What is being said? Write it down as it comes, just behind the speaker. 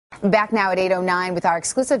Back now at 8:09 with our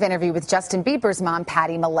exclusive interview with Justin Bieber's mom,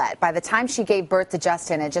 Patty Millett. By the time she gave birth to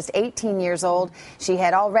Justin at just 18 years old, she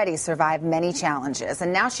had already survived many challenges.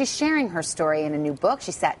 And now she's sharing her story in a new book.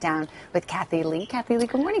 She sat down with Kathy Lee. Kathy Lee,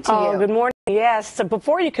 good morning to you. Oh, good morning. Yes, so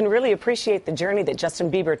before you can really appreciate the journey that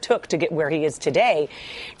Justin Bieber took to get where he is today,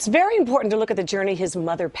 it's very important to look at the journey his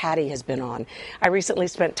mother, Patty, has been on. I recently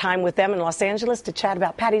spent time with them in Los Angeles to chat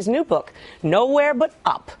about Patty's new book, Nowhere But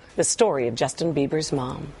Up, the story of Justin Bieber's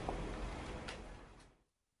mom.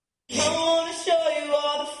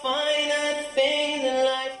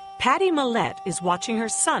 Patty Millett is watching her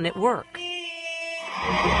son at work.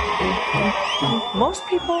 Most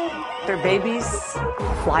people, their babies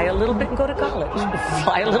fly a little bit and go to college.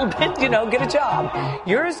 Fly a little bit, get a job.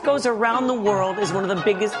 Yours goes around the world as one of the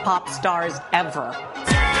biggest pop stars ever.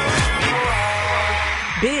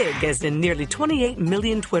 Big as in nearly 28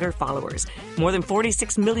 million Twitter followers, more than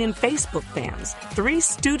 46 million Facebook fans, 3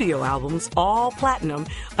 studio albums, all platinum,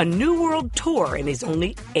 a New World tour, and he's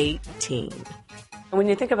only 18. When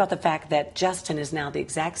you think about the fact that Justin is now the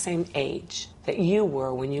exact same age that you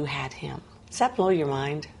were when you had him, does that blow your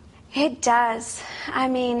mind? It does. I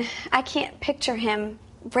mean, I can't picture him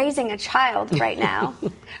raising a child right now.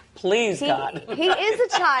 Please, God. He is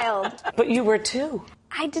a child. But you were too.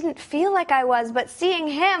 I didn't feel like I was, but seeing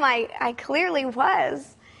him, I clearly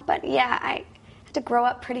was. But yeah, I had to grow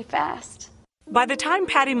up pretty fast. By the time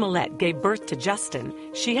Patty Millett gave birth to Justin,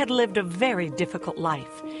 she had lived a very difficult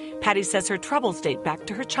life. Patty says her troubles date back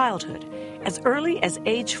to her childhood. As early as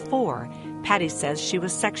age 4, Patty says she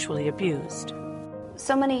was sexually abused.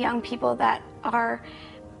 So many young people that are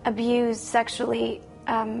abused sexually,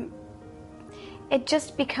 it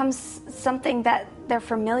just becomes something that they're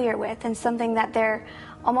familiar with and something that they're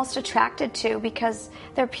almost attracted to because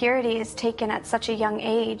their purity is taken at such a young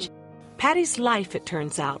age. Patty's life, it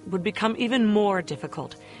turns out, would become even more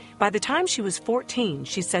difficult. By the time she was 14,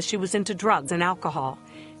 she says she was into drugs and alcohol.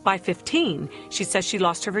 By 15, she says she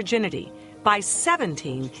lost her virginity. By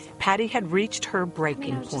 17, Patty had reached her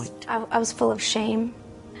breaking point. I was full of shame.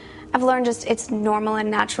 I've learned it's normal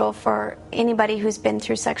and natural for anybody who's been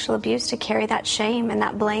through sexual abuse to carry that shame and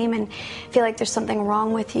that blame and feel like there's something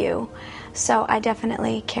wrong with you. So I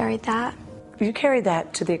definitely carried that. You carried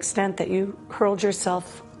that to the extent that you hurled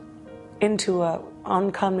yourself into an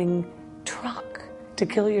oncoming truck to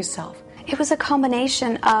kill yourself. It was a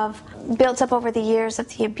combination of built up over the years of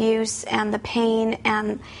the abuse and the pain.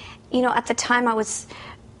 And, at the time I was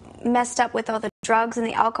messed up with all the drugs and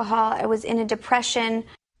the alcohol. I was in a depression.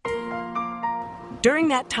 During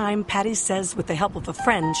that time, Patty says with the help of a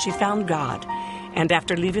friend, she found God. And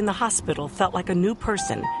after leaving the hospital, felt like a new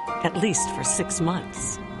person, at least for 6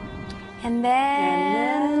 months. And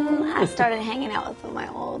then I started hanging out with my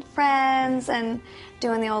old friends and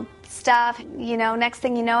doing the old stuff. Next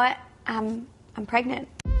thing you know it, I'm pregnant.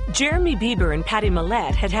 Jeremy Bieber and Patty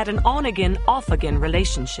Millett had an on-again, off-again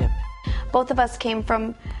relationship. Both of us came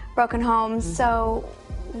from broken homes, so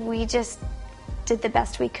we just did the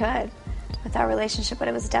best we could with our relationship, but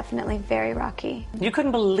it was definitely very rocky. You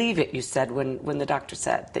couldn't believe it, you said, when the doctor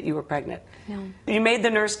said that you were pregnant. No. You made the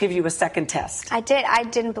nurse give you a second test. I did. I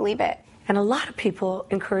didn't believe it. And a lot of people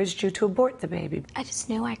encouraged you to abort the baby. I just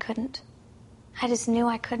knew I couldn't. I just knew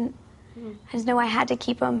I couldn't. I just knew I had to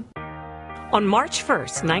keep him. On March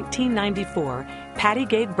 1st, 1994, Patty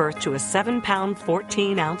gave birth to a 7-pound,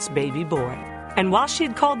 14-ounce baby boy. And while she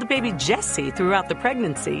had called the baby Jesse throughout the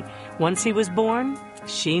pregnancy, once he was born,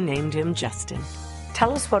 she named him Justin.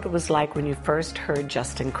 Tell us what it was like when you first heard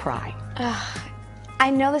Justin cry. I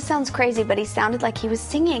know this sounds crazy, but he sounded like he was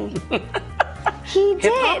singing. He did.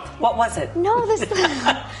 Hip-hop? What was it? No, this...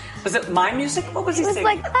 Was it my music? What was he singing?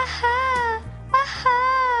 It was like, aha,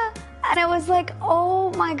 aha. And I was like,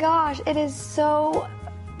 oh my gosh, it is so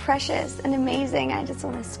precious and amazing. I just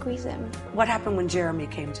want to squeeze him. What happened when Jeremy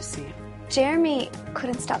came to see him? Jeremy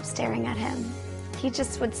couldn't stop staring at him. He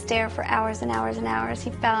just would stare for hours and hours and hours. He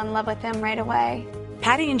fell in love with him right away.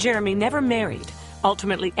 Patty and Jeremy never married,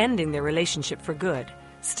 ultimately ending their relationship for good.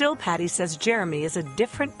 Still, Patty says Jeremy is a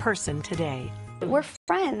different person today. We're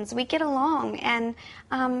friends. We get along. And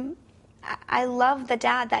I love the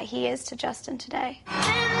dad that he is to Justin today.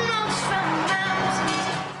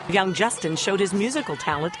 Young Justin showed his musical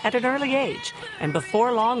talent at an early age, and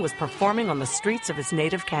before long was performing on the streets of his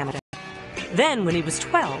native Canada. Then, when he was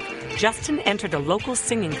 12, Justin entered a local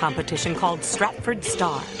singing competition called Stratford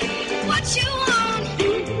Star. What you want?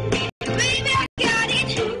 Baby, I got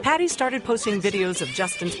it. Patty started posting videos of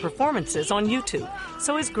Justin's performances on YouTube,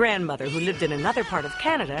 so his grandmother, who lived in another part of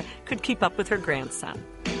Canada, could keep up with her grandson.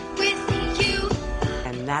 With you.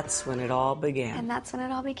 And that's when it all began. And that's when it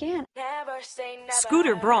all began.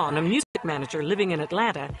 Scooter Braun, a music manager living in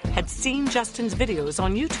Atlanta, had seen Justin's videos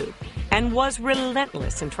on YouTube and was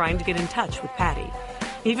relentless in trying to get in touch with Patty.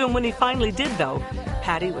 Even when he finally did, though,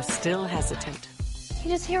 Patty was still hesitant. You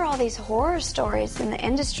just hear all these horror stories in the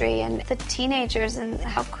industry and the teenagers and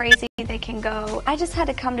how crazy they can go. I just had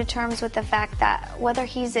to come to terms with the fact that whether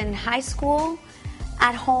he's in high school,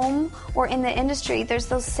 at home, or in the industry, there's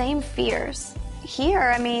those same fears. Here,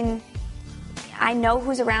 I mean, I know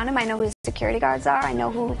who's around him. I know who his security guards are. I know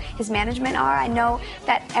who his management are. I know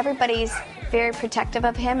that everybody's very protective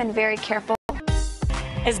of him and very careful.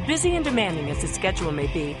 As busy and demanding as his schedule may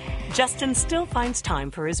be, Justin still finds time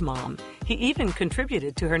for his mom. He even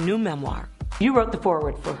contributed to her new memoir. You wrote the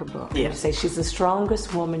foreword for her book. Yeah. You say she's the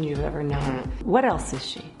strongest woman you've ever known. What else is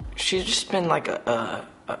she? She's just been like a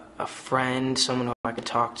friend, someone who I could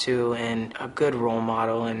talk to, and a good role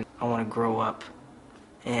model. And I want to grow up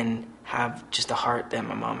and have just the heart that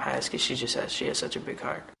my mom has, because she has such a big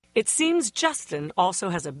heart. It seems Justin also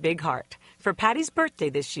has a big heart. For Patty's birthday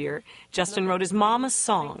this year, Justin wrote his mom a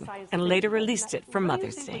song and later released it for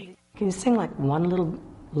Mother's Day. Can you sing like one little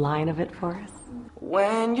line of it for us?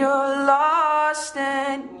 When you're lost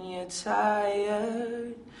and you're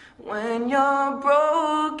tired, when you're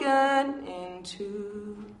broken in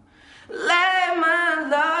two, let my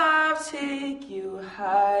love take you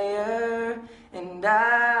higher, and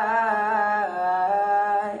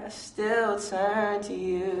I still turn to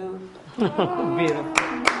you. Beautiful.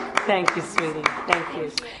 Thank you, sweetie. Thank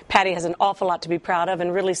you. Patty has an awful lot to be proud of,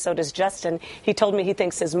 and really so does Justin. He told me he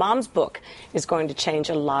thinks his mom's book is going to change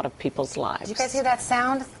a lot in people's lives. Did you guys hear that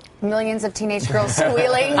sound? Millions of teenage girls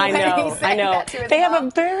squealing. I know. That They have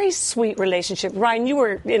a very sweet relationship. Ryan, you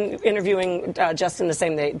were interviewing Justin the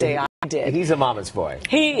same day I did. He's a mama's boy.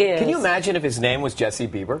 He is. Can you imagine if his name was Jesse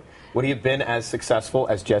Bieber? Would he have been as successful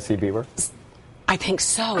as Jesse Bieber? I think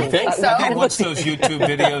so. I think so. I think once those YouTube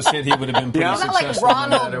videos hit, he would have been pretty Not successful. like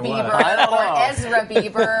Ronald no matter Bieber what. I don't know. or Ezra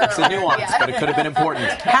Bieber. It's a nuance, but it could have been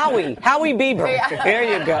important. Howie Bieber. There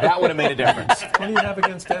you go. That would have made a difference. What do you have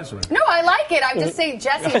against Ezra? No, I like it. I'm just saying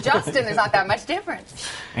Jesse and Justin, there's not that much difference.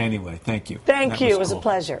 Anyway, thank you. Thank you. It was cool. a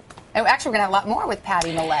pleasure. And actually, we're going to have a lot more with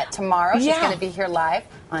Patty Millett tomorrow. She's Yeah. going to be here live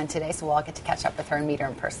on Today, so we'll all get to catch up with her and meet her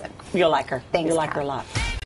in person. You'll like her. Thanks, You'll like Pat. her a lot.